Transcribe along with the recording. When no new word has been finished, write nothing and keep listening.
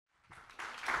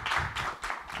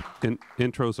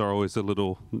Intros are always a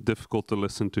little difficult to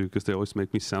listen to because they always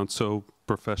make me sound so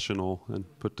professional and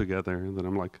put together. And then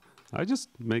I'm like, I just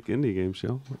make indie games,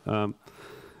 yo.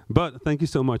 But thank you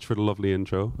so much for the lovely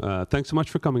intro. Thanks so much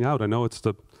for coming out. I know it's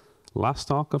the last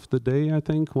talk of the day, I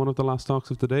think, one of the last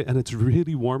talks of the day, and it's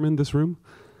really warm in this room.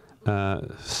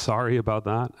 Sorry about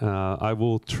that. I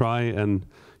will try and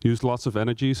use lots of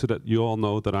energy so that you all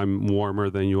know that I'm warmer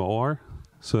than you all are.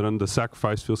 So then the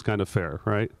sacrifice feels kind of fair,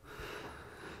 right?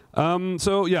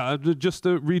 So yeah, just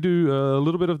to redo a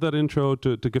little bit of that intro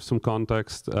to give some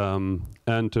context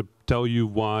and to tell you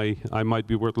why I might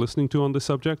be worth listening to on this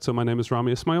subject. So my name is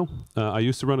Rami Ismail. I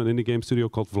used to run an indie game studio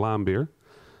called Vlambeer.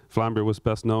 Vlambeer was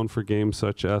best known for games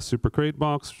such as Super Crate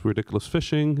Box, Ridiculous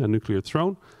Fishing, and Nuclear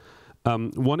Throne.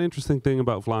 One interesting thing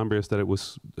about Vlambeer is that it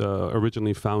was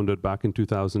originally founded back in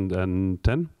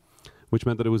 2010, which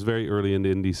meant that it was very early in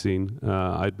the indie scene.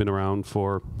 I'd been around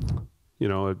for, you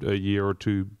know, a year or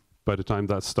two by the time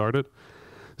that started.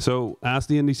 So as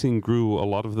the indie scene grew, a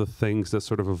lot of the things that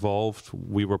sort of evolved,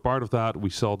 we were part of that. We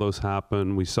saw those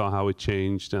happen. We saw how it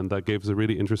changed, and that gave us a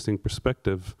really interesting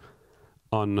perspective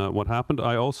on what happened.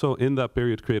 I also, in that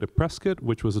period, created Press Kit,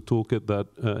 which was a toolkit that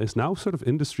is now sort of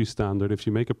industry standard. If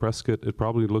you make a Press Kit, it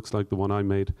probably looks like the one I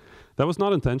made. That was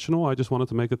not intentional. I just wanted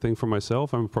to make a thing for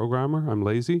myself. I'm a programmer. I'm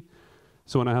lazy.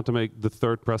 So when I had to make the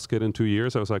third Press Kit in 2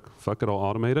 years, I was like, fuck it, I'll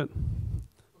automate it.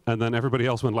 And then everybody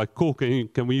else went like, cool,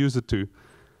 can we use it too?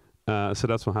 So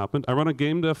that's what happened. I run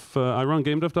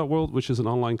GameDev.world, which is an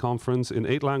online conference in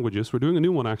 8 languages. We're doing a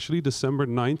new one actually, December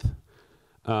 9th.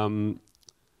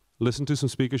 Listen to some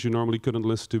speakers you normally couldn't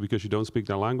listen to because you don't speak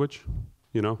their language.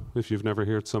 You know, if you've never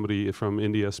heard somebody from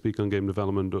India speak on game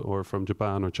development, or from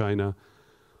Japan or China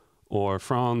or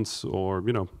France, or,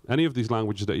 you know, any of these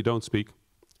languages that you don't speak,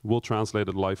 we'll translate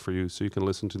it live for you so you can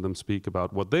listen to them speak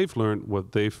about what they've learned,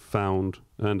 what they've found,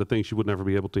 and the things you would never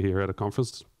be able to hear at a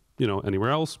conference, you know, anywhere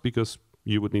else, because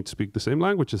you would need to speak the same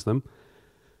language as them.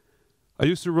 I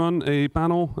used to run a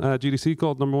panel at GDC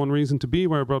called Number One Reason to Be,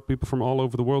 where I brought people from all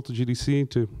over the world to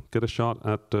GDC to get a shot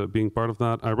at being part of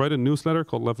that. I write a newsletter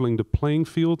called Leveling the Playing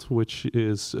Field, which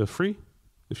is free.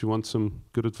 If you want some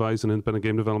good advice on independent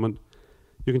game development,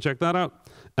 you can check that out.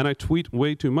 And I tweet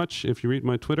way too much. If you read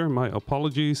my Twitter, my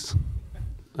apologies.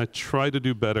 I try to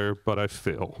do better, but I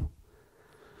fail.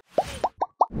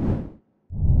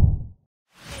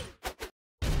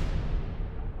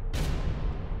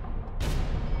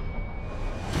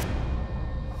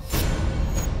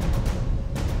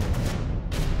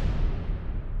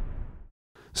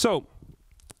 So,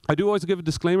 I do always give a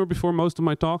disclaimer before most of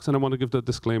my talks, and I want to give that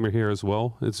disclaimer here as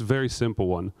well. It's a very simple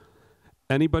one.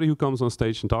 Anybody who comes on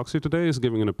stage and talks here today is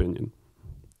giving an opinion,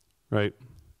 right?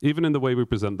 Even in the way we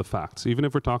present the facts. Even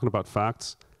if we're talking about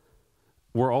facts,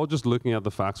 we're all just looking at the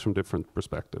facts from different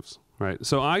perspectives, right?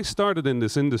 So I started in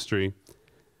this industry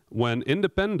when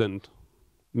independent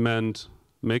meant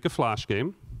make a Flash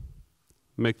game,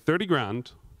 make 30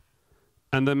 grand,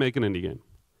 and then make an indie game.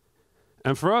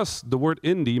 And for us, the word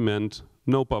indie meant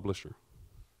no publisher.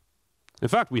 In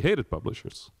fact, we hated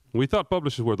publishers. We thought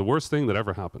publishers were the worst thing that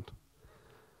ever happened.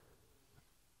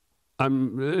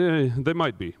 They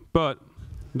might be, but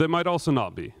they might also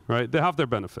not be, right? They have their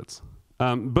benefits.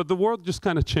 But the world just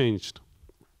kind of changed.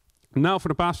 Now, for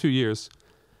the past few years,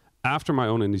 after my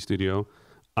own indie studio,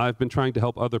 I've been trying to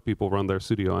help other people run their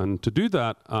studio. And to do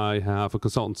that, I have a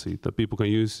consultancy that people can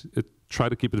use. Try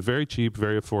to keep it very cheap,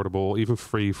 very affordable, even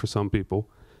free for some people.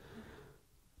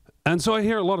 And so I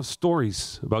hear a lot of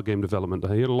stories about game development.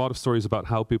 I hear a lot of stories about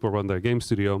how people run their game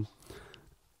studio.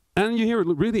 And you hear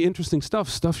really interesting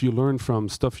stuff you learn from,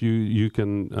 stuff you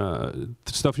can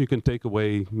take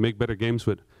away, make better games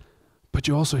with. But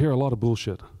you also hear a lot of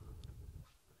bullshit.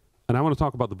 And I want to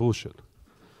talk about the bullshit.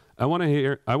 I want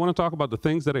to talk about the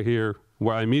things that I hear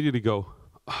where I immediately go,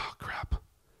 oh crap,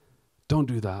 don't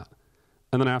do that.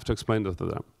 And then I have to explain that to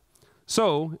them.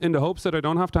 So, in the hopes that I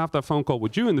don't have to have that phone call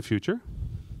with you in the future,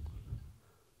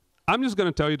 I'm just going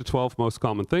to tell you the 12 most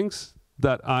common things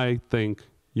that I think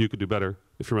you could do better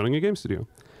if you're running a game studio.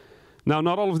 Now,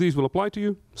 not all of these will apply to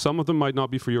you. Some of them might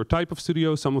not be for your type of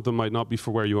studio. Some of them might not be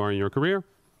for where you are in your career.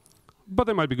 But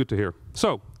they might be good to hear.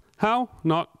 So, how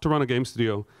not to run a game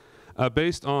studio?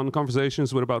 Based on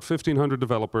conversations with about 1,500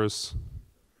 developers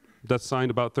that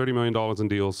signed about $30 million in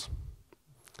deals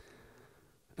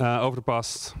over the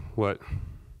past,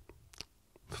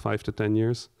 5 to 10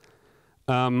 years.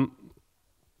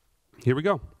 Here we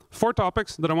go. 4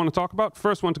 topics that I want to talk about.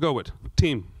 First one to go with,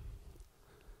 team.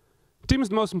 Team is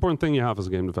the most important thing you have as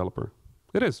a game developer.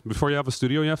 It is. Before you have a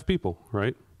studio, you have people,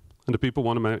 right? And the people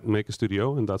want to make a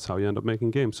studio, and that's how you end up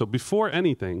making games. So before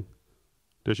anything,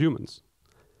 there's humans.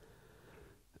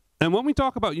 And when we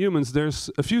talk about humans,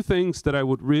 there's a few things that I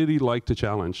would really like to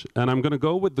challenge. And I'm going to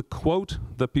go with the quote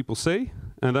that people say,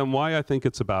 and then why I think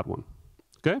it's a bad one.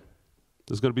 Okay?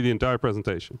 This is going to be the entire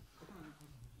presentation.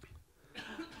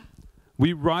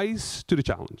 We rise to the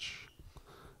challenge.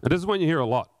 And this is one you hear a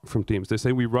lot from teams. They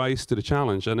say we rise to the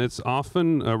challenge, and it's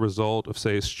often a result of,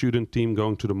 say, a student team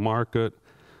going to the market,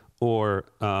 or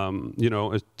you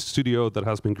know, a studio that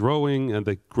has been growing and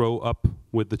they grow up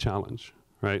with the challenge,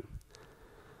 right?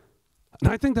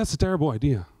 And I think that's a terrible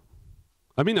idea.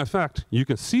 I mean, in fact, you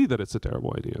can see that it's a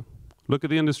terrible idea. Look at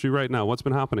the industry right now. What's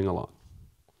been happening a lot?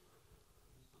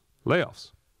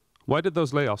 Layoffs. Why did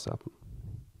those layoffs happen?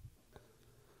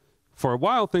 For a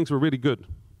while, things were really good.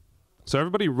 So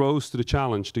everybody rose to the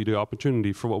challenge, to the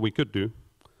opportunity for what we could do.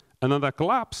 And then that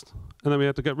collapsed, and then we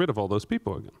had to get rid of all those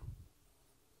people again.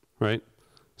 Right?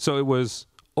 So it was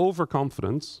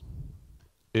overconfidence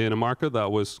in a market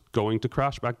that was going to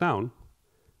crash back down.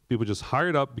 People just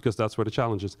hired up because that's where the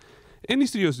challenge is. Indie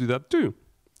studios do that too.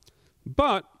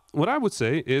 But what I would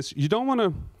say is you don't want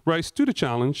to rise to the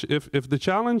challenge. If the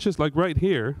challenge is like right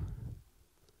here,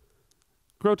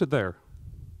 grow to there.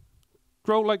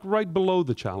 Grow like right below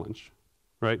the challenge,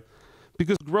 right?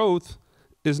 Because growth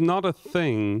is not a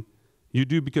thing you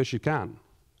do because you can.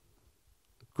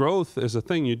 Growth is a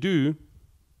thing you do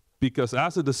because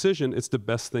as a decision, it's the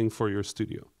best thing for your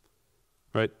studio,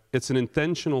 right? It's an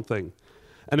intentional thing.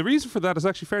 And the reason for that is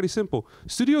actually fairly simple.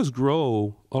 Studios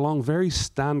grow along very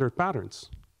standard patterns.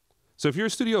 So if you're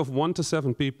a studio of 1 to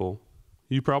 7 people,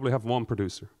 you probably have 1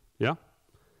 producer, yeah?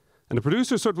 And the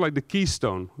producer is sort of like the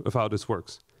keystone of how this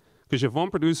works. Because you have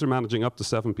 1 producer managing up to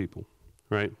 7 people,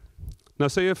 right? Now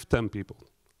say you have 10 people.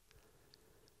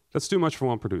 That's too much for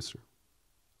 1 producer.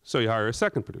 So you hire a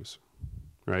second producer,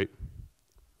 right?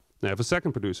 Now you have a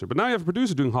second producer, but now you have a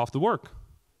producer doing half the work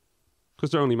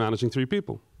because they're only managing 3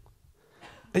 people.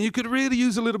 And you could really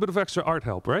use a little bit of extra art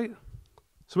help, right?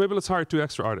 So maybe let's hire 2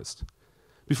 extra artists.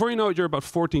 Before you know it, you're about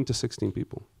 14 to 16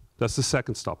 people. That's the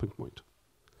second stopping point.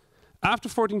 After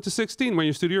 14 to 16, when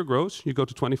your studio grows, you go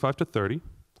to 25 to 30.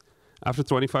 After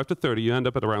 25 to 30, you end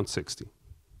up at around 60.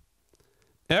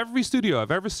 Every studio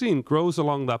I've ever seen grows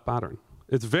along that pattern.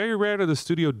 It's very rare that a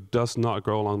studio does not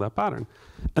grow along that pattern.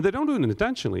 And they don't do it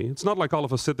intentionally. It's not like all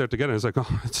of us sit there together and it's like,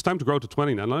 oh, it's time to grow to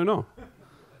 20 now. No.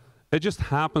 It just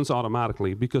happens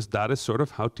automatically because that is sort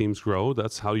of how teams grow.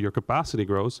 That's how your capacity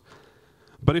grows.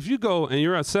 But if you go and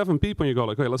you're at 7 people and you go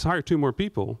like, okay, let's hire 2 more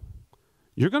people,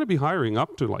 you're going to be hiring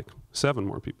up to like 7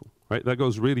 more people, right? That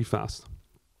goes really fast.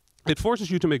 It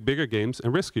forces you to make bigger games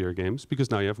and riskier games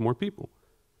because now you have more people.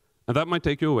 And that might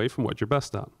take you away from what you're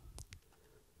best at.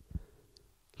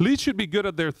 Leads should be good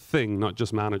at their thing, not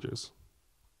just managers.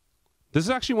 This is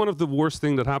actually one of the worst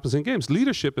things that happens in games.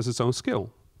 Leadership is its own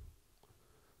skill.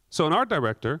 So an art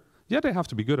director, yeah, they have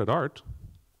to be good at art,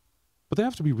 but they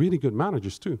have to be really good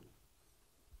managers too.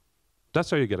 That's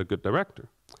how you get a good director.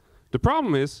 The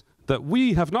problem is that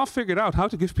we have not figured out how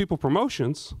to give people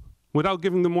promotions without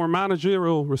giving them more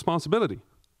managerial responsibility.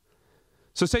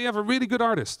 So say you have a really good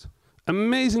artist,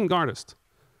 amazing artist.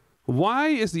 Why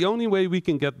is the only way we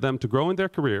can get them to grow in their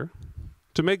career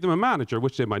to make them a manager,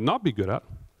 which they might not be good at,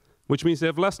 which means they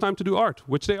have less time to do art,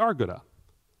 which they are good at?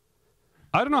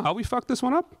 I don't know how we fucked this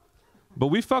one up, but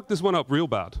we fucked this one up real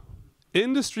bad.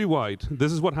 Industry-wide,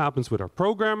 this is what happens with our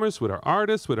programmers, with our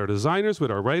artists, with our designers,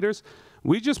 with our writers.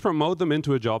 We just promote them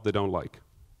into a job they don't like.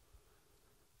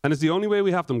 And it's the only way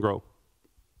we have them grow.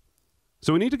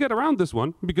 So we need to get around this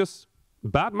one because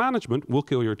bad management will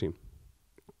kill your team.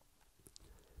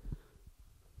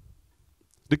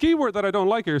 The key word that I don't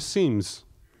like here is seems.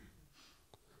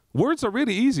 Words are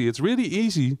really easy. It's really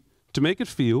easy to make it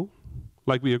feel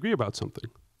like we agree about something,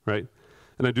 right?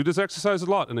 And I do this exercise a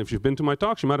lot, and if you've been to my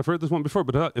talks, you might have heard this one before,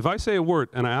 but if I say a word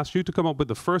and I ask you to come up with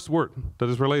the first word that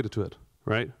is related to it,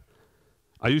 right?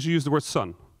 I usually use the word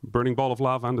sun, burning ball of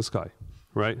lava in the sky,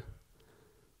 right?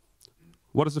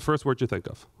 What is the first word you think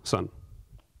of? Sun.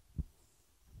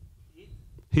 Heat.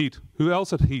 Heat. Who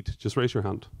else had heat? Just raise your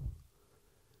hand.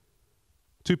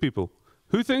 2 people.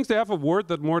 Who thinks they have a word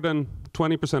that more than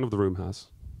 20% of the room has?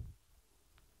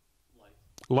 Light.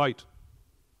 Light.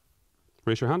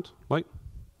 Raise your hand. Light.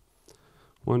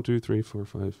 1, 2, 3, 4,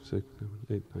 5, 6, 7,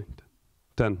 8, 9,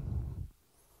 10.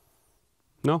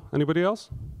 No? Anybody else?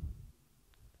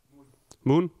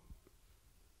 Moon.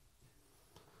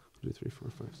 1, 2, 3, 4,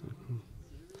 5, 6.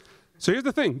 So here's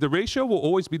the thing. The ratio will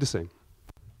always be the same.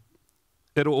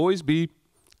 It'll always be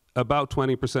about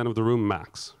 20% of the room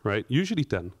max, right? Usually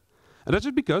 10. And that's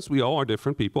just because we all are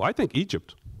different people. I think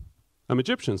Egypt. I'm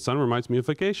Egyptian. Sun reminds me of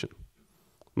vacation.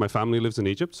 My family lives in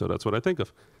Egypt, so that's what I think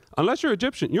of. unless you're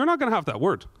Egyptian, you're not going to have that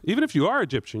word. Even if you are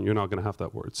Egyptian, you're not going to have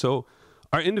that word. So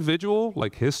our individual,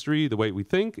 like history, the way we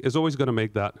think, is always going to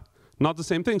make that not the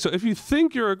same thing. So if you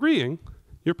think you're agreeing,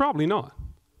 you're probably not.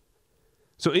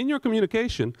 So in your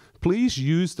communication, please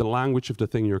use the language of the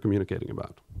thing you're communicating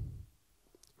about,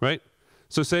 right?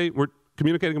 So say we're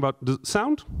communicating about the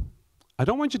sound. I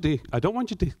don't want you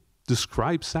to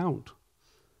describe sound.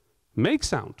 Make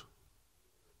sound.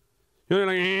 You're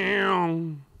like,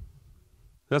 ew.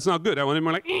 That's not good. I want it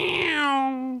more like,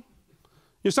 ew.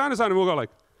 Your sound designer will go like,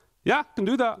 yeah, I can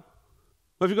do that.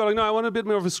 But if you go like, no, I want a bit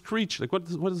more of a screech. Like, what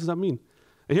does that mean?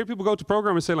 I hear people go to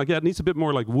program and say like, yeah, it needs a bit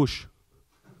more like whoosh.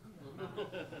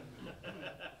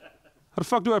 How the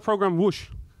fuck do I program whoosh?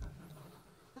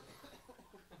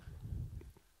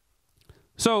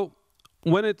 So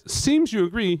when it seems you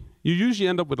agree, you usually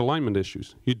end up with alignment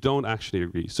issues. You don't actually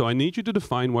agree. So I need you to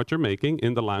define what you're making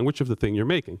in the language of the thing you're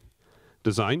making.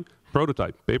 Design,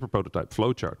 prototype, paper prototype,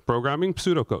 flowchart. Programming,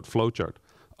 pseudocode, flowchart.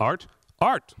 Art,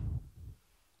 art.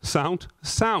 Sound,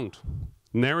 sound.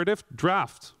 Narrative,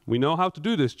 draft. We know how to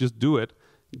do this, just do it.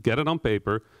 Get it on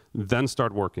paper, then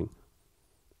start working.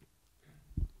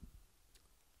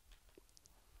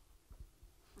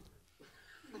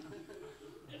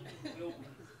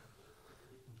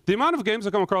 The amount of games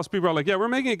I come across, people are like, yeah, we're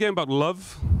making a game about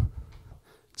love.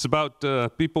 It's about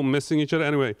people missing each other.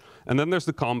 Anyway, and then there's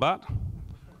the combat.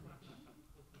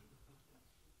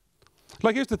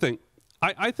 Like, here's the thing.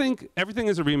 I think everything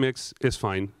as a remix is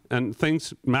fine, and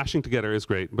things mashing together is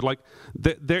great. But like,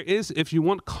 there is, if you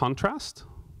want contrast,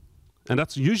 and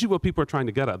that's usually what people are trying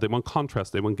to get at. They want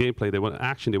contrast, they want gameplay, they want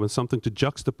action, they want something to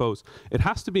juxtapose. It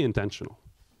has to be intentional.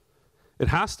 It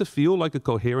has to feel like a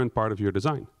coherent part of your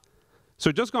design.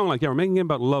 So just going like, yeah, we're making a game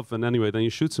about love, and anyway, then you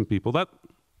shoot some people,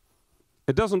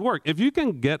 it doesn't work. If you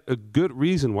can get a good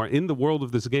reason why in the world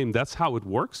of this game that's how it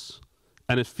works,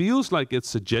 and it feels like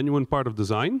it's a genuine part of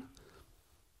design,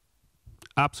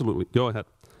 absolutely, go ahead.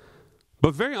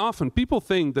 But very often, people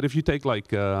think that if you take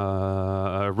like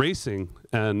racing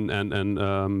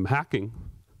and hacking,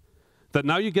 that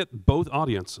now you get both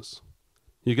audiences.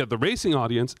 You get the racing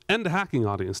audience and the hacking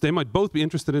audience. They might both be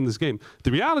interested in this game.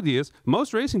 The reality is,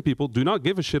 most racing people do not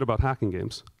give a shit about hacking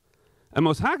games. And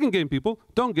most hacking game people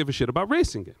don't give a shit about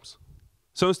racing games.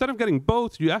 So instead of getting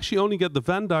both, you actually only get the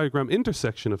Venn diagram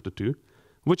intersection of the two,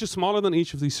 which is smaller than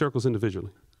each of these circles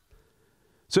individually.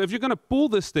 So if you're going to pull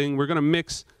this thing, we're going to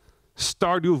mix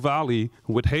Stardew Valley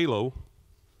with Halo.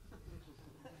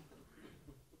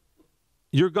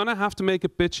 You're going to have to make a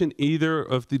pitch in either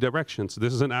of the directions.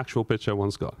 This is an actual pitch I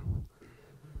once got.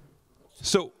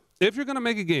 So if you're going to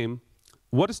make a game,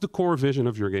 what is the core vision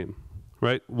of your game,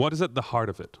 right? What is at the heart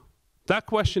of it? That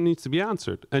question needs to be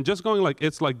answered. And just going like,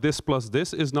 it's like this plus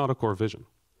this is not a core vision.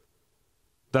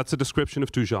 That's a description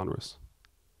of two genres.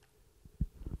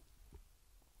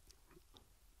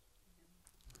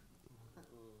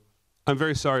 I'm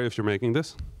very sorry if you're making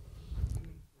this.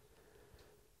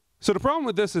 So the problem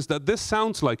with this is that this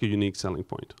sounds like a unique selling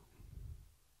point,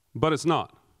 but it's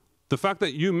not. The fact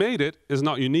that you made it is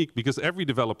not unique because every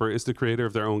developer is the creator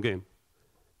of their own game,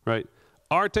 right?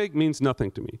 Our take means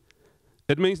nothing to me.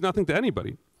 It means nothing to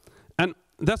anybody. And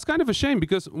that's kind of a shame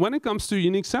because when it comes to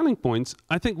unique selling points,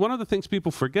 I think one of the things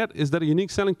people forget is that a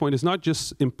unique selling point is not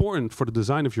just important for the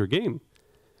design of your game.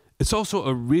 It's also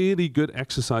a really good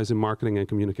exercise in marketing and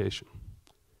communication.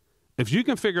 If you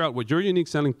can figure out what your unique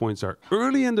selling points are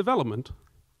early in development,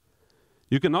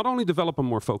 you can not only develop a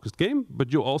more focused game,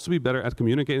 but you'll also be better at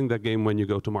communicating that game when you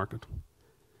go to market.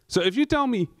 So if you tell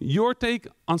me your take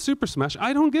on Super Smash,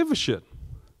 I don't give a shit.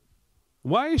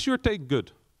 Why is your take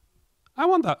good? I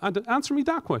want that. Answer me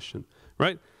that question,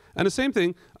 right? And the same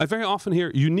thing, I very often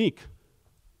hear unique.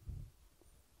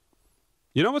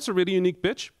 You know what's a really unique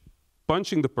pitch?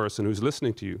 Punching the person who's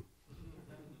listening to you.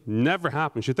 Never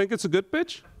happens. You think it's a good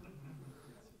pitch?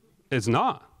 It's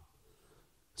not.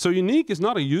 So unique is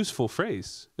not a useful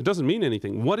phrase. It doesn't mean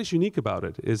anything. What is unique about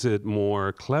it? Is it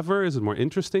more clever? Is it more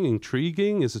interesting,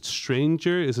 intriguing? Is it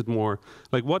stranger? Is it more,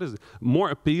 like what is it? More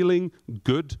appealing,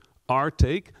 good, our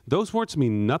take? Those words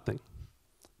mean nothing.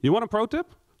 You want a pro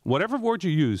tip? Whatever word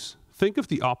you use, think of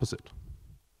the opposite.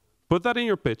 Put that in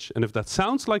your pitch, and if that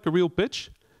sounds like a real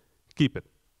pitch, keep it.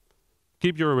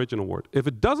 Keep your original word. If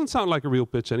it doesn't sound like a real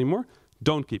pitch anymore,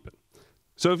 don't keep it.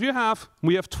 So if we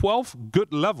have 12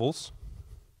 good levels,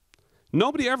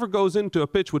 nobody ever goes into a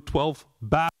pitch with 12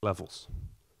 bad levels.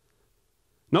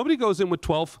 Nobody goes in with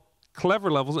 12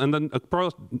 clever levels and then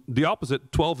the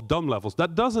opposite, 12 dumb levels.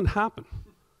 That doesn't happen,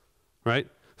 right?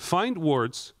 Find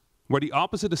words where the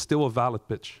opposite is still a valid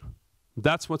pitch.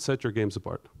 That's what sets your games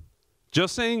apart.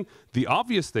 Just saying the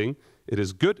obvious thing it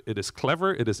is good, it is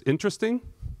clever, it is interesting,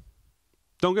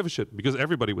 don't give a shit, because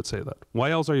everybody would say that.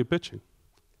 Why else are you pitching?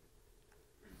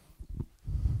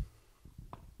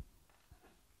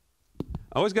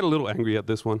 I always get a little angry at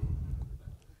this one.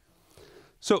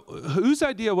 So whose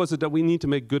idea was it that we need to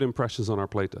make good impressions on our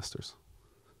playtesters?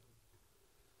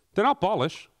 They're not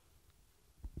polished.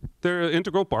 They're an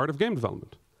integral part of game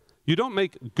development. You don't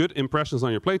make good impressions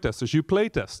on your playtesters, you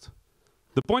playtest.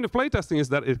 The point of playtesting is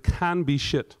that it can be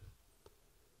shit.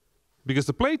 Because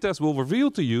the playtest will reveal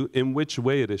to you in which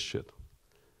way it is shit.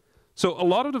 So a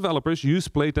lot of developers use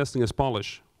playtesting as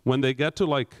polish. When they get to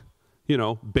like, you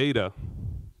know, beta,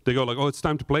 they go like, oh, it's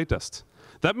time to playtest.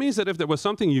 That means that if there was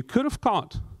something you could have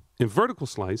caught in vertical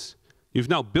slice, you've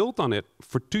now built on it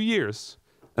for 2 years,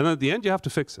 and then at the end you have to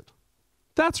fix it.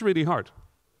 That's really hard.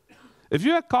 If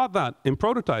you had caught that in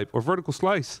prototype or vertical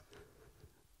slice,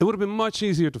 it would have been much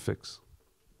easier to fix.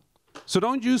 So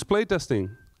don't use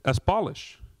playtesting as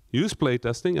polish. Use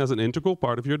playtesting as an integral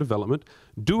part of your development.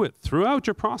 Do it throughout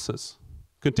your process,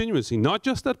 continuously, not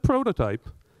just at prototype,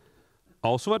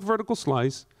 also at vertical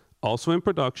slice, also in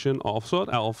production, also at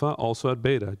alpha, also at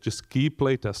beta. Just keep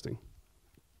playtesting.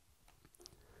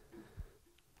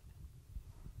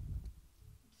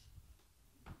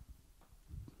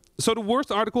 So the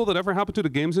worst article that ever happened to the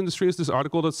games industry is this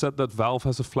article that said that Valve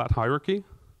has a flat hierarchy.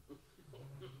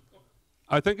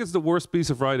 I think it's the worst piece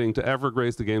of writing to ever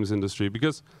grace the games industry,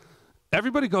 because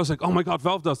everybody goes like, oh my God,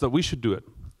 Valve does that, we should do it.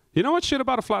 You know what's shit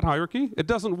about a flat hierarchy? It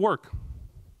doesn't work.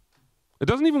 It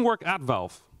doesn't even work at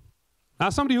Valve.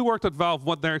 Ask somebody who worked at Valve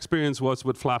what their experience was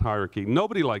with flat hierarchy.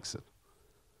 Nobody likes it.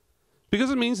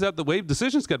 Because it means that the way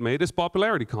decisions get made is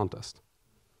popularity contest.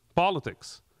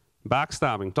 Politics,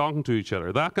 backstabbing, talking to each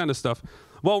other, that kind of stuff.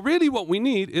 Well, really what we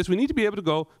need is we need to be able to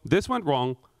go, this went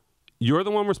wrong, you're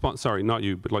the one responsible, sorry, not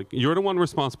you, but like, you're the one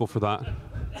responsible for that.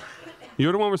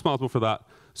 You're the one responsible for that.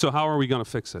 So how are we going to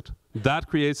fix it? That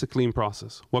creates a clean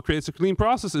process. What creates a clean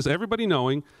process is everybody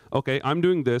knowing, okay, I'm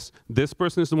doing this, this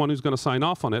person is the one who's going to sign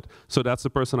off on it, so that's the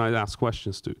person I ask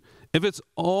questions to. If it's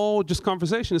all just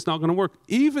conversation, it's not going to work.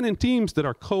 Even in teams that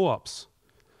are co-ops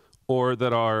or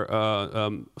that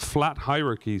are flat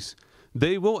hierarchies,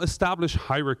 they will establish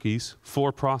hierarchies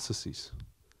for processes.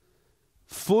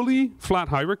 Fully flat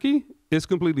hierarchy is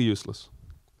completely useless.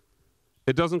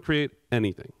 It doesn't create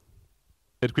anything.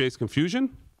 It creates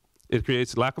confusion, it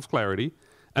creates lack of clarity,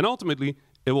 and ultimately,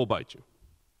 it will bite you.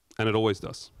 And it always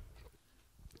does.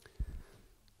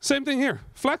 Same thing here.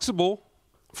 Flexible.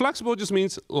 Flexible just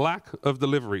means lack of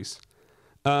deliveries,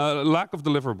 lack of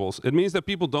deliverables. It means that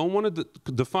people don't want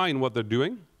to define what they're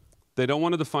doing, they don't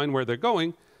want to define where they're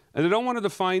going, and they don't want to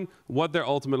define what they're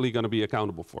ultimately going to be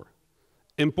accountable for.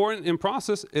 Important in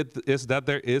process is that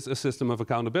there is a system of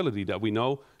accountability, that we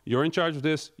know you're in charge of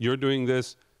this, you're doing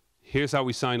this, here's how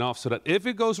we sign off, so that if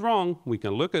it goes wrong, we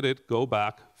can look at it, go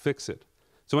back, fix it.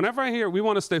 So whenever I hear we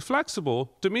want to stay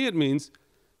flexible, to me it means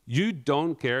you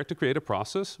don't care to create a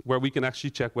process where we can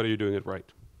actually check whether you're doing it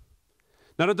right.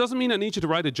 Now that doesn't mean I need you to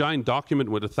write a giant document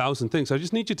with 1,000 things. I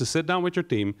just need you to sit down with your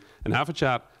team and have a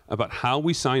chat about how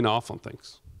we sign off on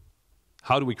things.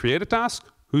 How do we create a task?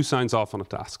 Who signs off on a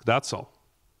task? That's all.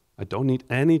 I don't need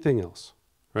anything else,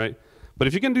 right? But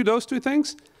if you can do those 2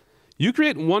 things, you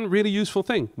create one really useful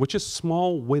thing, which is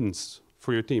small wins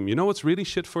for your team. You know what's really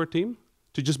shit for a team?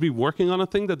 To just be working on a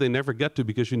thing that they never get to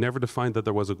because you never defined that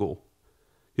there was a goal.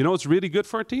 You know what's really good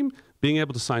for a team? Being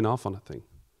able to sign off on a thing.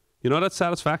 You know that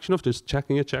satisfaction of just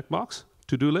checking a checkbox?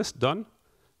 To-do list, done?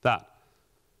 That.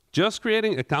 Just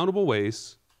creating accountable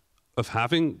ways of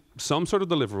having some sort of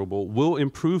deliverable will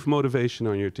improve motivation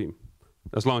on your team.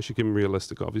 As long as you can be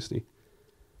realistic, obviously.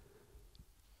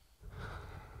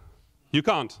 You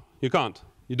can't. You can't.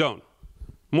 You don't.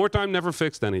 More time never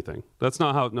fixed anything. That's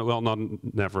not how, no, well, not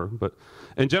never, but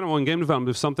in general, in game development,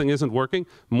 if something isn't working,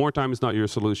 more time is not your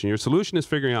solution. Your solution is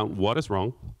figuring out what is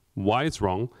wrong, why it's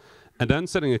wrong, and then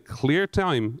setting a clear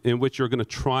time in which you're going to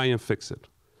try and fix it.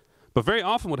 But very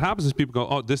often what happens is people go,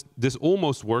 oh, this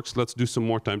almost works, let's do some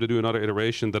more time to do another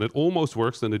iteration. Then it almost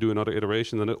works, then they do another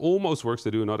iteration. Then it almost works, they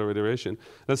do another iteration.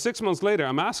 Then 6 months later,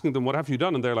 I'm asking them, what have you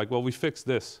done? And they're like, well, we fixed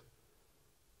this.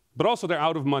 But also they're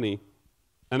out of money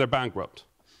and they're bankrupt.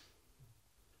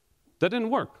 That didn't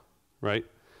work, right?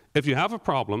 If you have a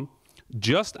problem,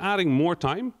 just adding more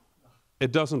time,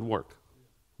 it doesn't work.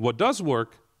 What does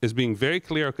work is being very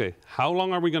clear, okay, how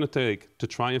long are we going to take to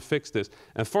try and fix this?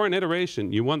 And for an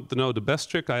iteration, you want to know the best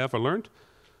trick I ever learned?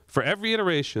 For every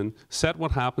iteration, set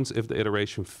what happens if the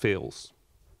iteration fails.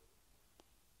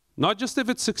 Not just if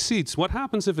it succeeds, what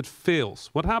happens if it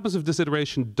fails? What happens if this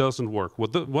iteration doesn't work?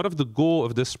 What if the goal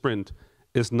of this sprint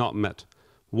is not met?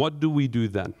 What do we do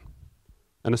then?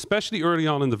 And especially early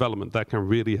on in development, that can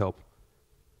really help.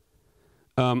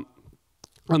 On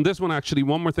this one, actually,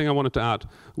 one more thing I wanted to add.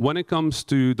 When it comes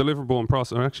to deliverable and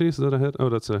process, actually, is that ahead? Oh,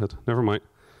 that's ahead. Never mind.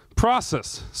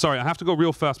 Process. Sorry, I have to go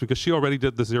real fast because she already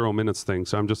did the 0 minutes thing,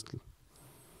 so I'm just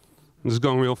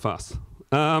going real fast.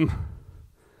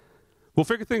 We'll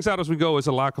figure things out as we go. Is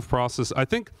a lack of process. I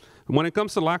think when it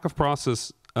comes to lack of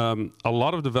process, a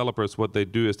lot of developers, what they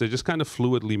do is they just kind of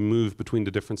fluidly move between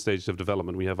the different stages of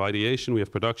development. We have ideation, we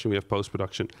have production, we have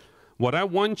post-production. What I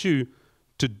want you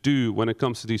to do when it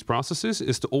comes to these processes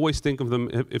is to always think of them,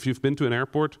 if you've been to an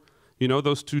airport, you know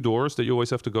those 2 doors that you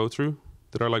always have to go through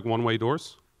that are like one-way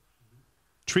doors?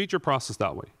 Treat your process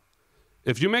that way.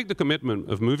 If you make the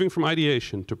commitment of moving from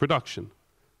ideation to production,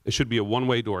 it should be a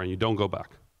one-way door and you don't go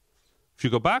back. If you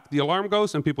go back, the alarm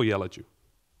goes and people yell at you,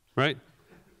 right?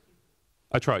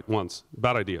 I tried once,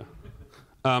 bad idea.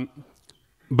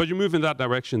 But you move in that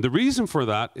direction. The reason for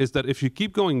that is that if you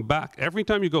keep going back, every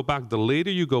time you go back, the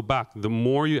later you go back, the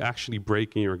more you actually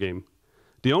break in your game.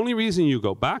 The only reason you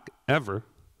go back, ever,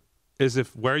 is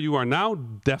if where you are now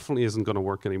definitely isn't going to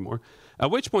work anymore. At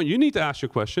which point you need to ask your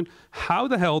question, how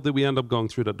the hell did we end up going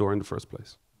through that door in the first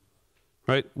place?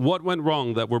 Right? What went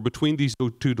wrong that we're between these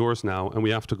 2 doors now and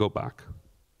we have to go back?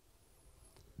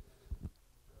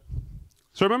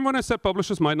 So remember when I said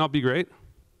publishers might not be great?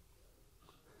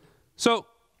 So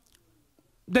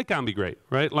they can be great,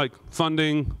 right? Like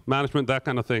funding, management, that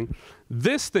kind of thing.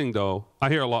 This thing, though, I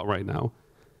hear a lot right now.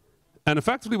 And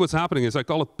effectively what's happening is I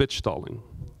call it pitch stalling.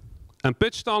 And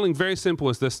pitch stalling, very simple,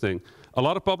 is this thing. A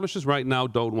lot of publishers right now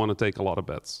don't want to take a lot of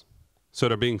bets. So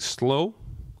they're being slow,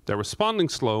 they're responding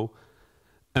slow,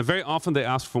 and very often they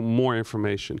ask for more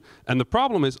information. And the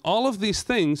problem is all of these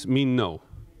things mean no.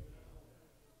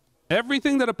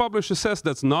 Everything that a publisher says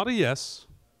that's not a yes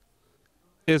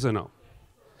is a no.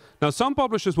 Now, some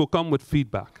publishers will come with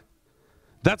feedback.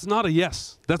 That's not a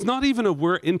yes. That's not even a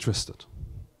we're interested.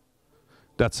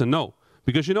 That's a no.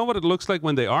 Because you know what it looks like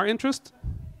when they are interested?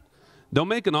 They'll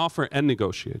make an offer and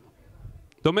negotiate.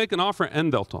 They'll make an offer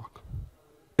and they'll talk.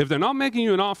 If they're not making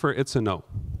you an offer, it's a no.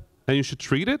 And you should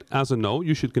treat it as a no.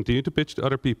 You should continue to pitch to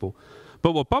other people.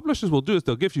 But what publishers will do is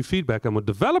they'll give you feedback, and what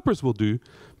developers will do,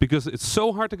 because it's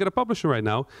so hard to get a publisher right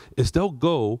now, is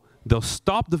they'll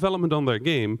stop development on their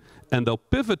game, and they'll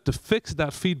pivot to fix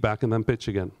that feedback and then pitch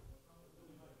again.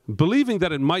 Believing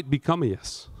that it might become a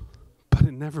yes, but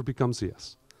it never becomes a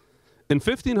yes. In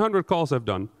 1,500 calls I've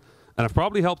done, and I've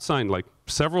probably helped sign like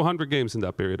several hundred games in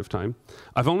that period of time,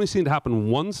 I've only seen it happen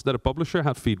once that a publisher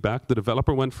had feedback, the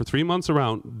developer went for 3 months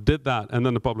around, did that, and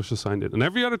then the publisher signed it. And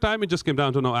every other time it just came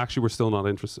down to, no, actually we're still not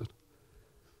interested.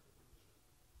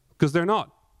 Because they're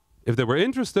not. If they were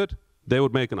interested, they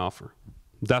would make an offer.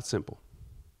 That's simple,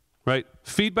 right?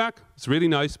 Feedback, it's really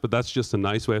nice, but that's just a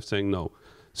nice way of saying no.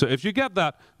 So if you get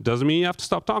that, doesn't mean you have to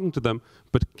stop talking to them,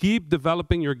 but keep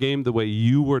developing your game the way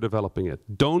you were developing it.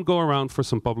 Don't go around for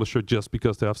some publisher just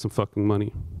because they have some fucking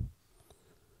money.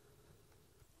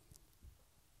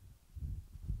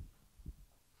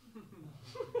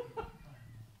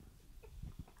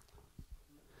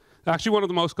 Actually, one of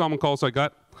the most common calls I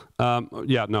got,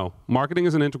 no. Marketing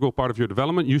is an integral part of your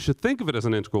development. You should think of it as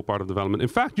an integral part of development. In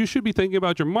fact, you should be thinking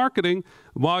about your marketing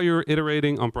while you're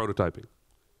iterating on prototyping.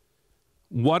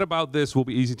 What about this will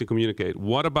be easy to communicate?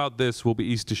 What about this will be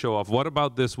easy to show off? What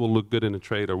about this will look good in a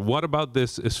trailer? What about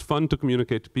this is fun to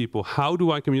communicate to people? How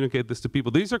do I communicate this to people?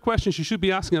 These are questions you should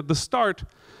be asking at the start,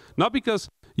 not because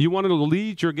you want to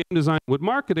lead your game design with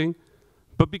marketing,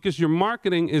 but because your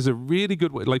marketing is a really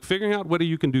good way, like figuring out whether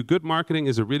you can do good marketing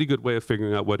is a really good way of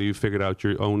figuring out whether you figured out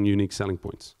your own unique selling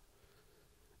points.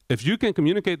 If you can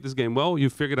communicate this game well,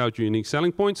 you've figured out your unique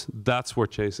selling points, that's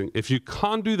worth chasing. If you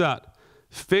can't do that,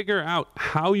 figure out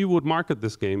how you would market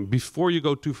this game before you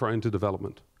go too far into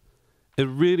development. It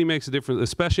really makes a difference,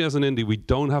 especially as an indie. We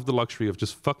don't have the luxury of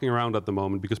just fucking around at the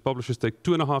moment because publishers take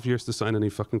 2.5 years to sign any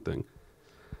fucking thing.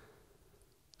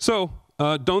 So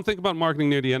don't think about marketing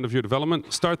near the end of your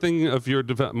development. Start thinking of your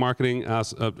marketing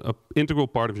as an integral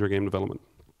part of your game development.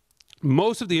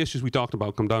 Most of the issues we talked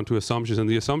about come down to assumptions, and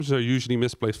the assumptions are usually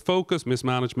misplaced focus,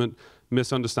 mismanagement,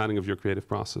 misunderstanding of your creative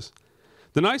process.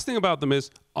 The nice thing about them is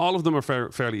all of them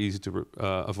are fairly easy to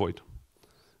avoid.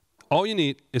 All you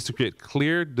need is to create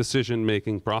clear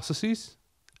decision-making processes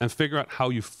and figure out how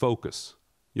you focus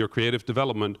your creative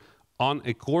development on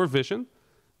a core vision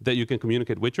that you can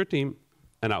communicate with your team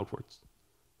and outwards,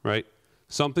 right?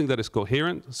 Something that is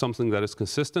coherent, something that is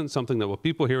consistent, something that when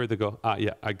people hear it, they go, ah,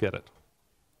 yeah, I get it.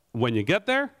 When you get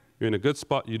there, you're in a good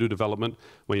spot, you do development.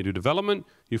 When you do development,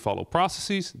 you follow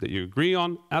processes that you agree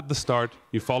on at the start,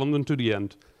 you follow them to the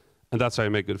end, and that's how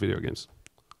you make good video games.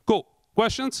 Cool.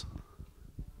 Questions?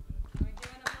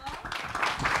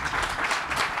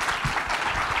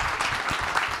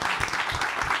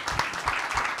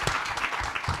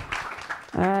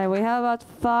 All right, we have about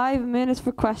 5 minutes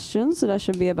for questions, so that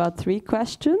should be about 3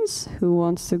 questions. Who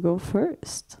wants to go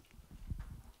first?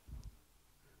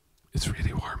 It's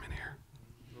really warm in here.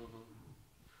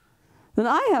 Then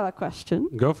I have a question.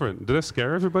 Go for it. Did I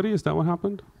scare everybody? Is that what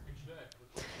happened?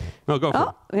 No, go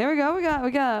for it. Here we go.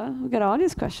 We got an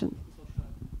audience question.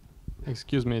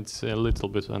 Excuse me, it's a little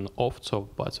bit an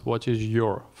off-top, but what is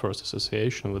your first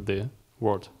association with the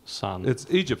word sun? It's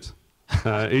Egypt.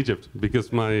 Egypt,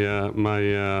 because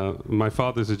my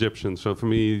father's Egyptian, so for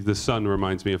me the sun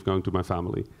reminds me of going to my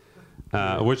family,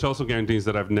 which also guarantees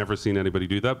that I've never seen anybody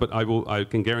do that. But I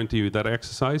can guarantee you that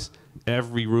exercise,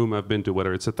 every room I've been to,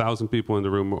 whether it's 1,000 people in the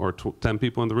room or 10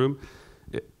 people in the room,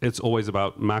 it's always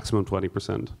about maximum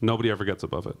 20%. Nobody ever gets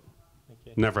above it.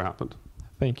 Okay. Never happened.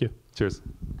 Thank you. Cheers.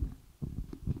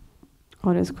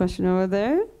 Audience question over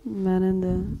there, man in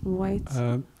the white.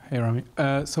 Hey, Rami.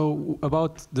 So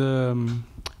about the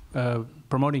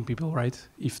promoting people, right?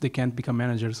 If they can't become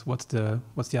managers, what's the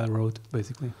other road,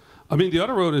 basically? I mean, the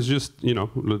other road is just, you know,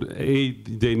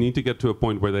 they need to get to a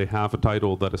point where they have a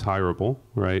title that is hireable,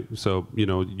 right? So, you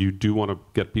know, you do want to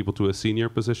get people to a senior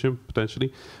position,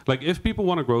 potentially. Like, if people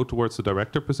want to grow towards the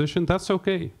director position, that's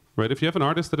okay, right? If you have an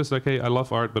artist that is like, hey, I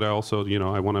love art, but I also, you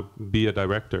know, I want to be a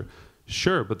director.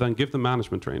 Sure, but then give them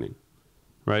management training,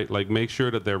 right? Like, make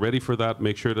sure that they're ready for that,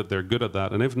 make sure that they're good at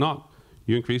that. And if not,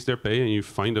 you increase their pay and you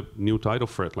find a new title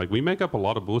for it. Like, we make up a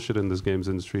lot of bullshit in this games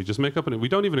industry. Just make up, we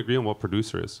don't even agree on what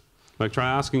producer is. Like, try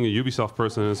asking a Ubisoft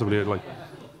person and somebody like,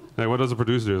 hey, what does a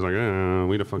producer do? It's like,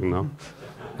 we don't fucking know.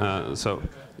 So,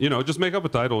 you know, just make up a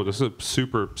title, just a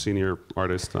super senior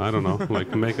artist. I don't know,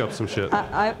 like, make up some shit.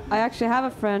 I actually have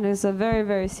a friend who's a very,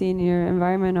 very senior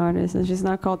environment artist, and she's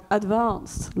now called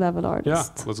advanced level artist.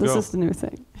 Yeah, let's go. This is the new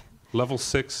thing. Level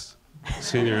 6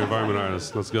 senior environment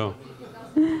artist. Let's go.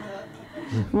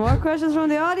 More questions from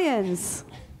the audience.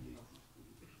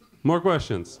 More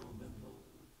questions.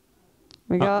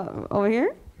 We got over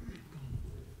here.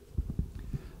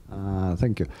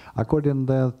 Thank you. According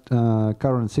to the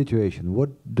current situation, what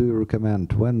do you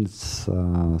recommend? When's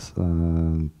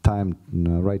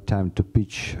right time to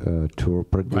pitch to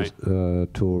produce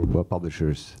to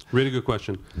publishers? Really good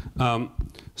question.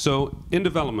 So in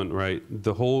development, right,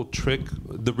 the whole trick,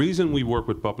 the reason we work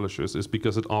with publishers is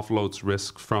because it offloads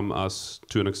risk from us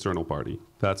to an external party.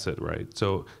 That's it, right?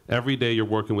 So every day you're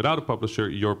working without a publisher,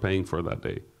 you're paying for that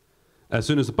day. As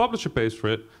soon as the publisher pays for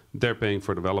it, they're paying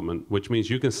for development, which means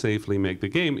you can safely make the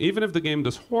game. Even if the game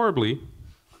does horribly,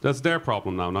 that's their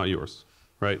problem now, not yours,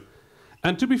 right?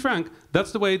 And to be frank,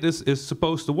 that's the way this is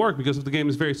supposed to work, because if the game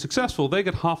is very successful, they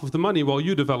get half of the money while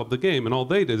you develop the game, and all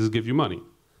they did is give you money.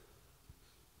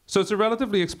 So it's a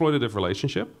relatively exploitative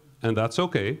relationship, and that's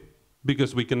okay,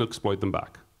 because we can exploit them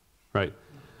back, right?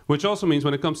 Which also means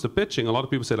when it comes to pitching, a lot of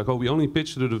people say, like, oh, we only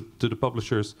pitch to the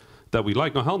publishers that we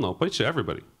like. No, hell no, pitch to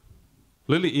everybody.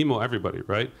 Literally email everybody,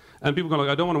 right? And people go like,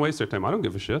 I don't want to waste their time. I don't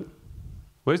give a shit.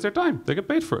 Waste their time. They get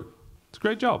paid for it. It's a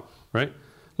great job, right?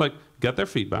 Like, get their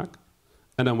feedback,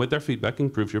 and then with their feedback,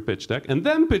 improve your pitch deck, and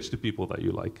then pitch to people that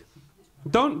you like.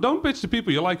 Don't pitch to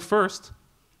people you like first.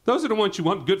 Those are the ones you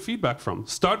want good feedback from.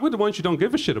 Start with the ones you don't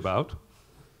give a shit about.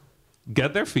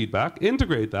 Get their feedback,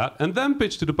 integrate that, and then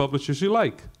pitch to the publishers you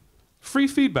like. Free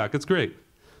feedback, it's great.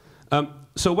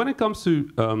 So when it comes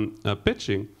to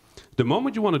pitching, the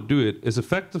moment you want to do it is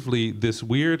effectively this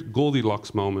weird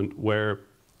Goldilocks moment where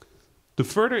the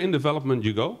further in development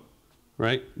you go,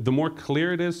 right, the more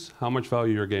clear it is how much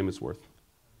value your game is worth,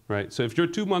 right? So if you're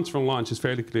 2 months from launch, it's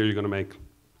fairly clear you're going to make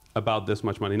about this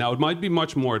much money. Now, it might be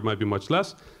much more, it might be much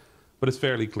less, but it's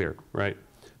fairly clear, right?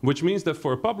 Which means that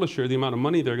for a publisher, the amount of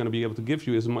money they're going to be able to give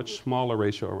you is a much smaller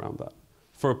ratio around that.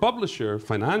 For a publisher,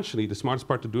 financially, the smartest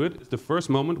part to do it is the first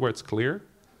moment where it's clear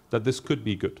that this could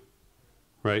be good,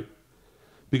 right?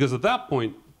 Because at that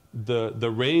point, the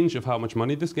range of how much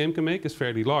money this game can make is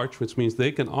fairly large, which means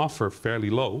they can offer fairly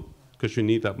low, because you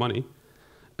need that money,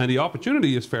 and the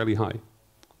opportunity is fairly high.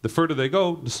 The further they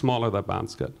go, the smaller that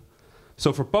bands get.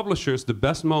 So for publishers, the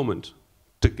best moment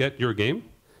to get your game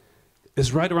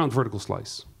is right around vertical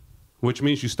slice, which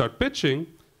means you start pitching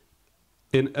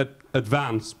in an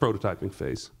advanced prototyping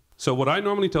phase. So what I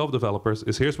normally tell developers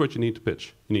is, here's what you need to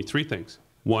pitch. You need 3 things.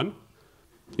 1,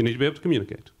 you need to be able to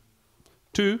communicate.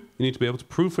 2, you need to be able to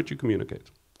prove what you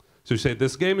communicate. So you say,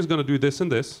 this game is going to do this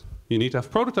and this. You need to have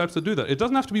prototypes that do that. It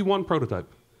doesn't have to be one prototype.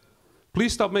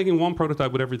 Please stop making one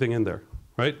prototype with everything in there,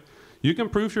 right? You can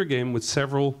prove your game with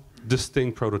several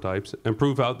distinct prototypes and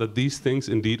prove out that these things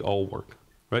indeed all work,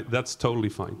 right? That's totally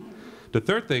fine. The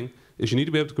third thing is you need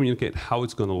to be able to communicate how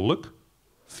it's going to look,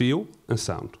 feel, and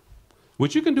sound,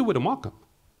 which you can do with a mock-up.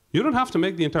 You don't have to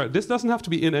make the entire, this doesn't have to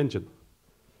be in-engine.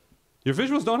 Your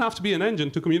visuals don't have to be an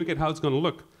engine to communicate how it's going to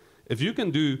look. If you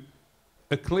can do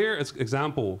a clear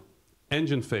example,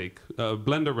 engine fake,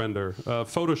 Blender render,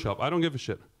 Photoshop, I don't give a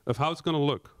shit, of how it's going to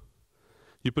look.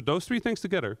 You put those 3 things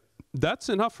together, that's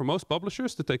enough for most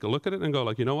publishers to take a look at it and go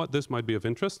like, you know what, this might be of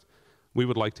interest. We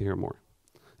would like to hear more.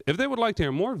 If they would like to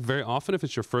hear more, very often if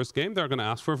it's your first game, they're going to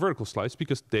ask for a vertical slice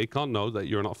because they can't know that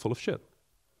you're not full of shit.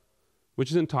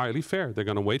 Which is entirely fair. They're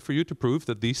going to wait for you to prove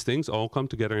that these things all come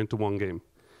together into one game.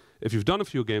 If you've done a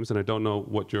few games, and I don't know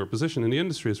what your position in the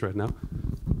industry is right now.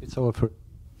 It's all for.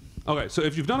 Okay, so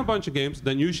if you've done a bunch of games,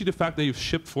 then usually the fact that you've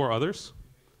shipped 4 others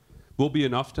will be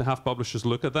enough to have publishers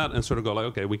look at that and sort of go like,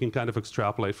 okay, we can kind of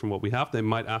extrapolate from what we have. They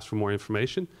might ask for more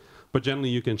information, but generally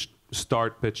you can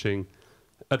start pitching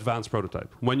advanced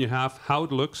prototype. When you have how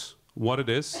it looks, what it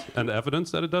is, and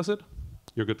evidence that it does it,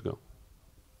 you're good to go.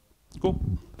 Cool.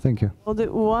 Thank you. We'll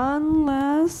do one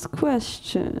last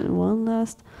question, one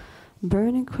last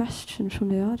burning question from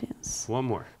the audience. One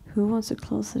more. Who wants to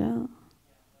close it out?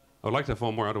 I would like to have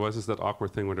one more, otherwise it's that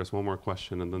awkward thing where there's one more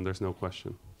question and then there's no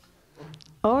question.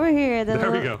 Over here.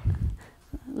 There we go.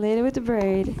 Lady with the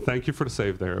braid. Thank you for the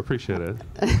save there. I appreciate it.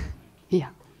 Yeah,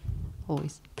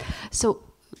 always. So,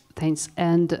 thanks.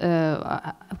 And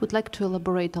I would like to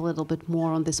elaborate a little bit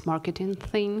more on this marketing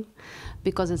thing,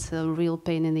 because it's a real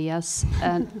pain in the ass.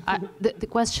 And the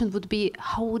question would be,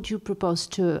 how would you propose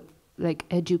to like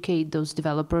educate those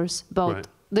developers about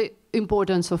the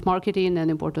importance of marketing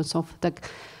and importance of like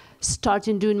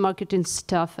starting doing marketing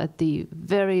stuff at the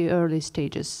very early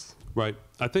stages? Right.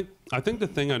 I think the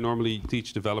thing I normally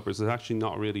teach developers is actually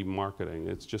not really marketing.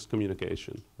 It's just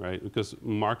communication, right? Because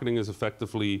marketing is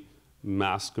effectively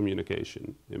mass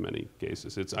communication in many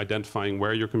cases. It's identifying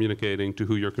where you're communicating, to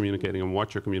who you're communicating, and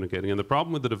what you're communicating. And the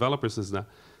problem with the developers is that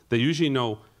they usually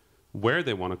know where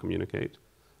they want to communicate,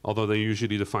 although they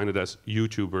usually define it as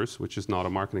YouTubers, which is not a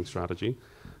marketing strategy.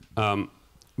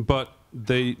 But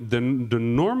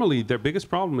normally their biggest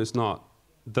problem is not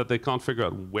that they can't figure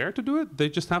out where to do it, they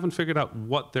just haven't figured out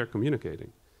what they're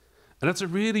communicating. And that's a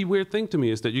really weird thing to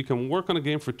me, is that you can work on a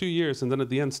game for 2 years and then at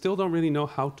the end still don't really know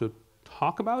how to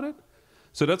talk about it.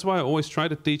 So that's why I always try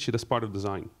to teach it as part of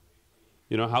design.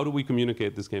 You know, how do we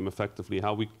communicate this game effectively?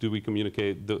 Do we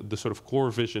communicate the sort of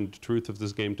core vision, the truth of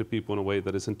this game to people in a way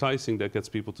that is enticing, that gets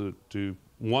people to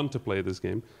want to play this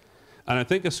game? And I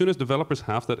think as soon as developers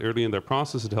have that early in their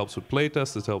process, it helps with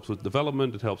playtests, it helps with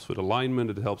development, it helps with alignment,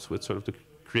 it helps with sort of the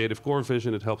creative core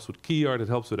vision, it helps with key art, it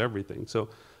helps with everything. So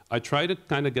I try to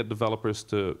kind of get developers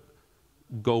to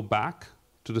go back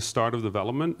to the start of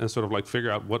development and sort of like figure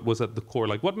out what was at the core,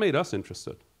 like what made us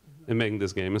interested in making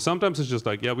this game. And sometimes it's just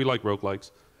like, yeah, we like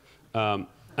roguelikes. And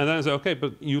then I say, okay,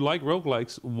 but you like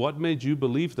roguelikes, what made you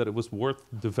believe that it was worth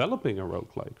developing a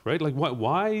roguelike, right? Like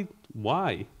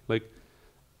why? Like,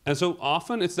 and so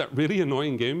often it's that really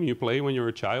annoying game you play when you're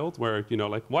a child where, you know,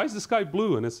 like, why is the sky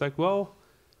blue? And it's like, well,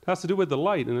 it has to do with the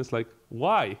light. And it's like,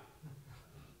 why?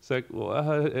 It's like,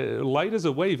 well, light is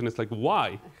a wave. And it's like,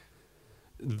 why?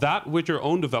 That with your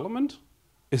own development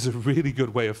is a really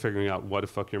good way of figuring out why the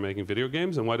fuck you're making video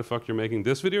games and why the fuck you're making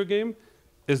this video game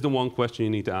is the one question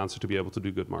you need to answer to be able to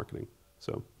do good marketing.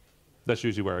 So that's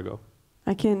usually where I go.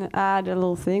 I can add a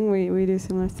little thing. We do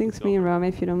similar things, me and Rami,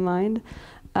 if you don't mind.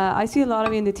 I see a lot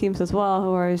of indie teams as well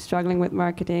who are struggling with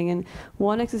marketing, and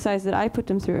one exercise that I put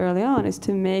them through early on is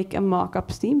to make a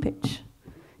mock-up Steam page.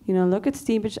 You know, look at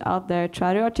Steam page out there,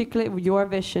 try to articulate your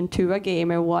vision to a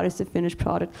gamer. What does the finished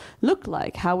product look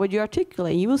like? How would you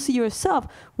articulate? You will see yourself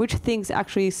which things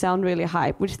actually sound really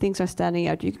hype, which things are standing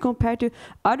out. You can compare to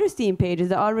other Steam pages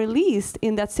that are released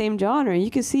in that same genre.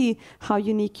 You can see how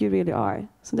unique you really are.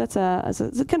 So that's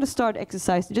a kind of start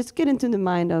exercise to just get into the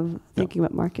mind of thinking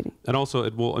about marketing. And also,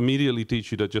 it will immediately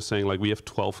teach you that just saying like we have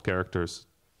 12 characters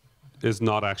is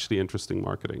not actually interesting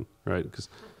marketing, right? Because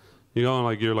you know,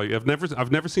 like you're like, I've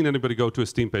never seen anybody go to a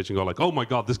Steam page and go like, oh my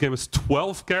god, this game has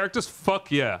 12 characters?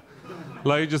 Fuck yeah.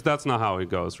 Like, just that's not how it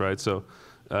goes, right? So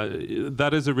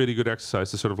that is a really good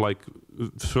exercise to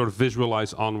sort of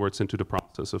visualize onwards into the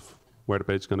process of where the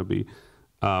page is going to be.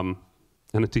 And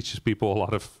it teaches people a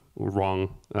lot of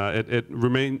wrong.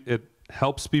 It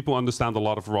helps people understand a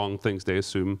lot of wrong things they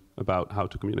assume about how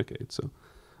to communicate. So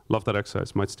love that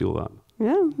exercise. Might steal that.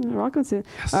 Yeah, you're welcome to.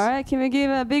 Yes. All right, can we give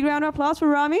a big round of applause for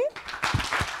Rami?